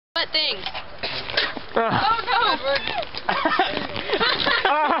What thing? Oh no!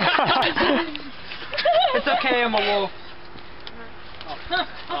 It's okay, I'm a wolf. You're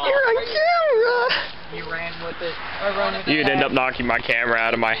on camera! You ran with it. I ran with You'd end up knocking my camera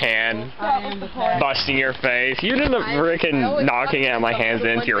out of my hand, busting your face. You'd end up freaking knocking it out of my hands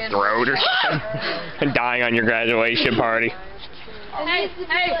into your throat or something, and dying on your graduation party. Hey!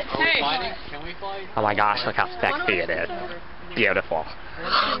 Can we fight? Oh my gosh, look how sexy it is. Beautiful.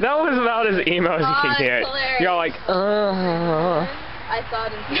 That was about as emo as you can get. You're like, I saw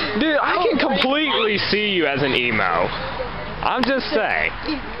it in theaters. Dude, I can completely see you as an emo. I'm just saying.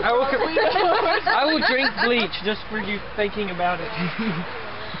 I will drink bleach just for you thinking about it.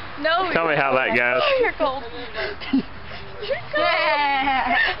 No. Tell me how that goes. You're cold.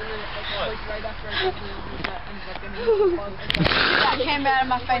 Yeah. That came out of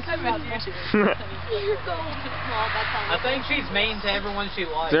my face. I think she's mean to everyone she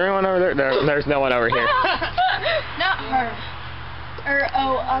likes. Is there anyone over there? There's no one over here. Not her.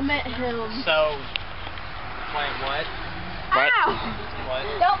 I met him. So, wait, what? What? Ow! What?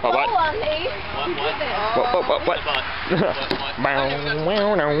 Don't What? pull on me. What?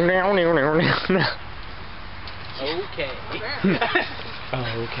 Okay.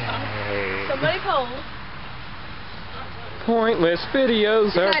 Okay. Somebody cold. Pointless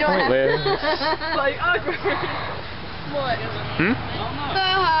videos are pointless. Like awkward. What? Hmm?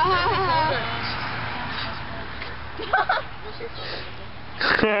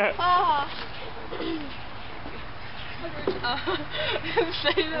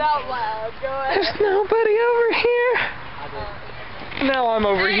 Say it out loud. Go ahead. There's nobody over here. Now I'm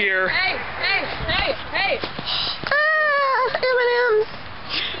over here. Hey! Ah, M&M's.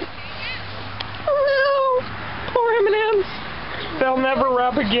 Oh no, poor M&M's. They'll never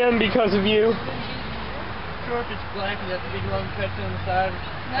rap again because of you. Sure, if it's black, you have the big long cuts on the side.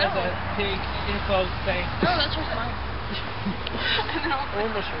 Has a pig enclosed thing. No, that's just mine.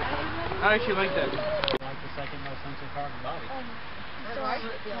 Almost sure. I actually like that. Like the second most sensitive part of the body. Sorry.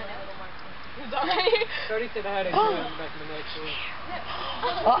 Cody said I had a gun back in the next week.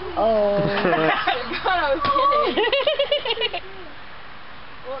 Uh-oh. God, I was kidding.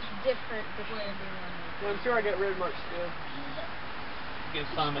 Well, it's different between Well, I'm sure I got rid of much still. Get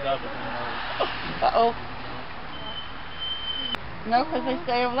some it up with one. Uh-oh. No, because they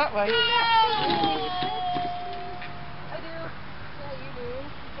stay over that way. I do. Yeah, you do.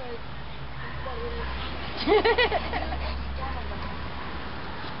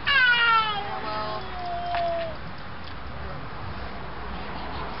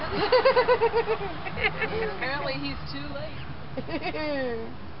 Apparently he's too late.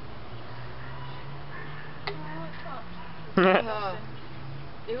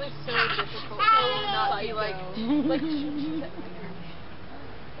 It was so difficult to not be like it was like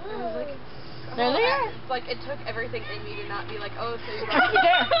There they are. like it took everything in me to not be like, oh, so you're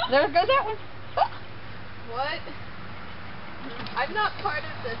There goes that one. what? I'm not part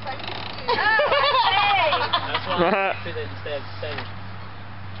of this. I'm confused. That's why I did it instead. Same.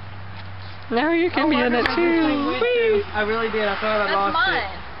 Now you can be in it too. Whee! I really did. I thought I That's lost mine.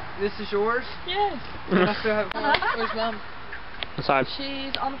 it. This is yours? Yes. And I still have Where's Mom? Aside.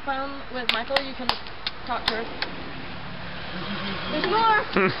 She's on the phone with Michael. You can talk to her. There's more.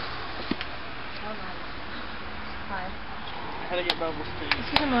 Hi. How to get bubbles too.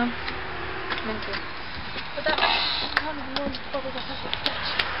 Excuse me, Mom. Thank you. But that one bubbles are such a sketch.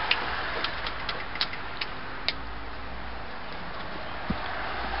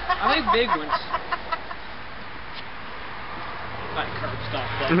 I like big ones. Like curb stop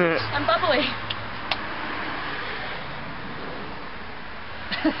bubbles. I'm bubbly.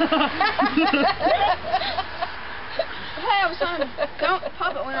 Hey, I was trying to... Don't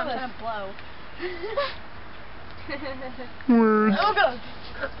pop it when I'm trying to blow. Words. Oh, God.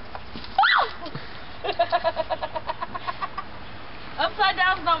 Upside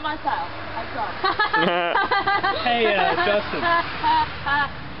down's not my style. I promise. Hey, Justin.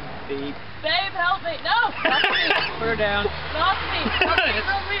 Beep. Babe, help me. No! Not me. Put her down. Not me. Not me.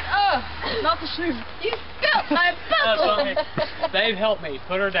 Not me. Not the shoe. You spilled my That's bubble. okay. Babe, help me.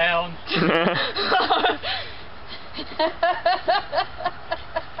 Put her down.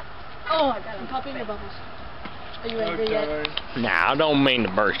 Oh my God, I'm popping your bubbles. Are you ready yet? Nah, I don't mean to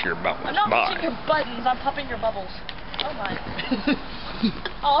burst your bubbles, I'm not but pushing your buttons, I'm popping your bubbles. Oh my.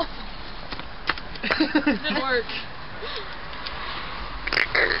 Oh. Didn't work.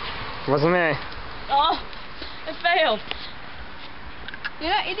 wasn't me. Oh, it failed. You're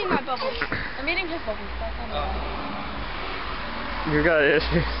not eating my bubbles. I'm eating his bubbles. That's on the You got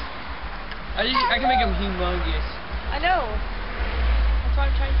issues. I can make them humongous. I know. That's why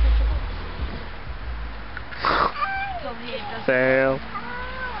I'm trying to Fail.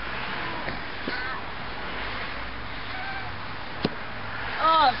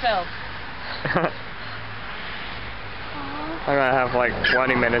 Oh, it failed. I'm gonna have like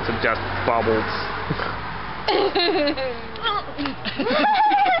 20 minutes of just bubbles.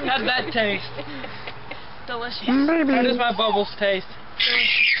 How'd that taste? Delicious. Maybe. How does my bubbles taste?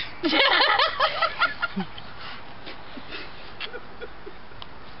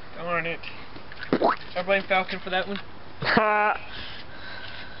 Darn it. I blame Falcon for that one.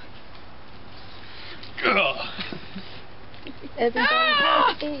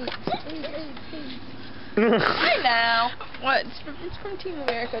 Hey now. What? It's from Team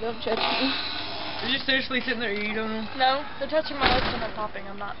America. Don't judge me. Are you seriously sitting there eating them? No, they're touching my lips and they're popping.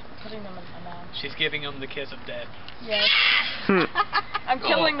 I'm not putting them in my mouth. She's giving them the kiss of death. Yes. I'm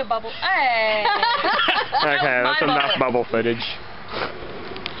killing the bubble. Hey. Okay, that's enough bubble footage.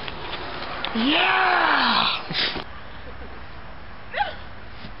 Yeah!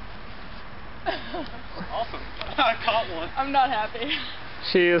 Awesome. I caught one. I'm not happy.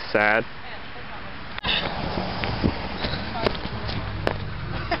 She is sad.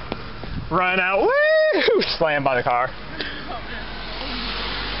 Run out. Woo! Slammed by the car.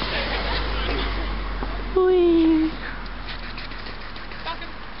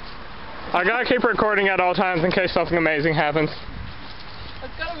 I gotta keep recording at all times in case something amazing happens.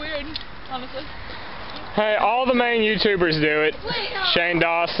 That's kind of weird, honestly. Hey, all the main YouTubers do it. Shane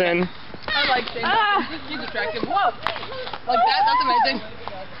Dawson. I like Shane Dawson. He's attractive. Whoa! Like that? That's amazing.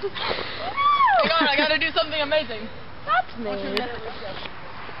 Hang on, I gotta do something amazing. That's me.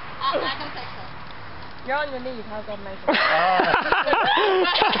 You're on your knees. How's that amazing?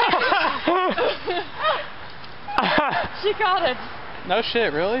 She got it. No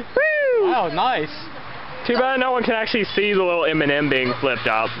shit, really? Woo! Wow, nice. Too bad no one can actually see the little M&M being flipped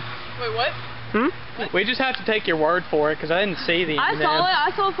up. Wait, what? Hmm? We just have to take your word for it, because I didn't see the I saw it.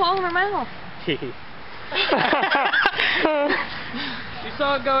 I saw it fall in her mouth. You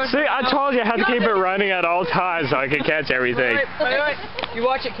saw it go. See, I told you I had to keep it running at all times so I could catch everything. Wait. You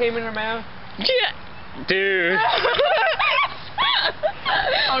watch it came in her mouth? Yeah. Dude.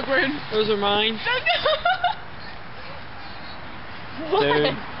 Awkward. Those are mine.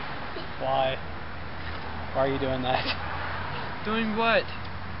 Dude. Why? Why are you doing that? Doing what?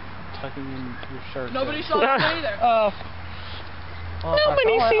 Tucking in your shirt. Nobody saw that either. Oh.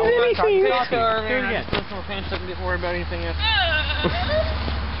 Nobody sees anything. Do it again. Put my pants up and didn't worry about anything else.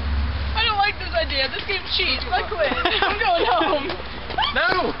 I don't like this idea. This game's cheap. I quit. I'm going home.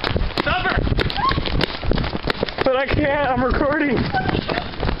 No! Stop her! But I can't. I'm recording.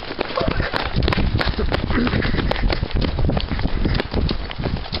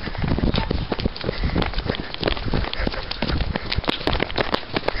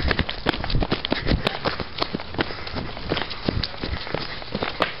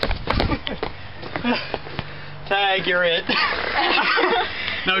 Tag, you're it.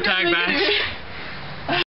 No tag back.